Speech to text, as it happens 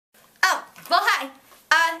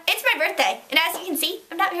birthday, and as you can see,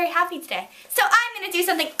 I'm not very happy today. So I'm going to do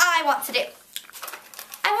something I want to do.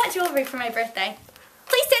 I want jewelry for my birthday.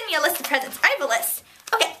 Please send me a list of presents. I have a list.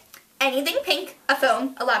 Okay, anything pink, a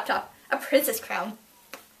phone, a laptop, a princess crown.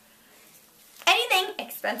 Anything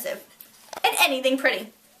expensive, and anything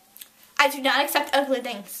pretty. I do not accept ugly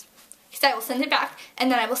things, because I will send it back,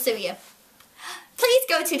 and then I will sue you. Please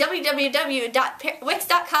go to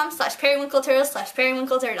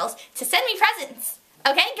www.wix.com/periwinkleturtles/periwinkleturtles to send me presents.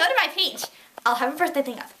 Okay, go to my page. I'll have a birthday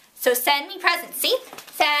thing up. So send me presents. See?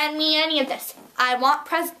 Send me any of this. I want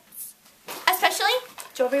presents. Especially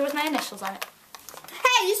jewelry with my initials on it.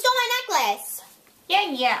 Hey, you stole my necklace.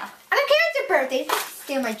 Yeah. I don't care it's your birthday. Just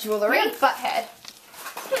steal my jewelry. You're a butthead.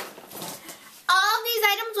 All these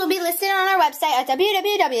items will be listed on our website at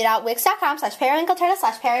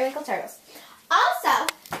www.wix.com/periwinkleturtles/periwinkleturtles. Also,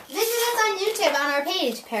 visit us on YouTube on our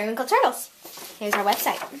page, Periwinkle Turtles. Here's our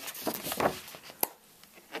website.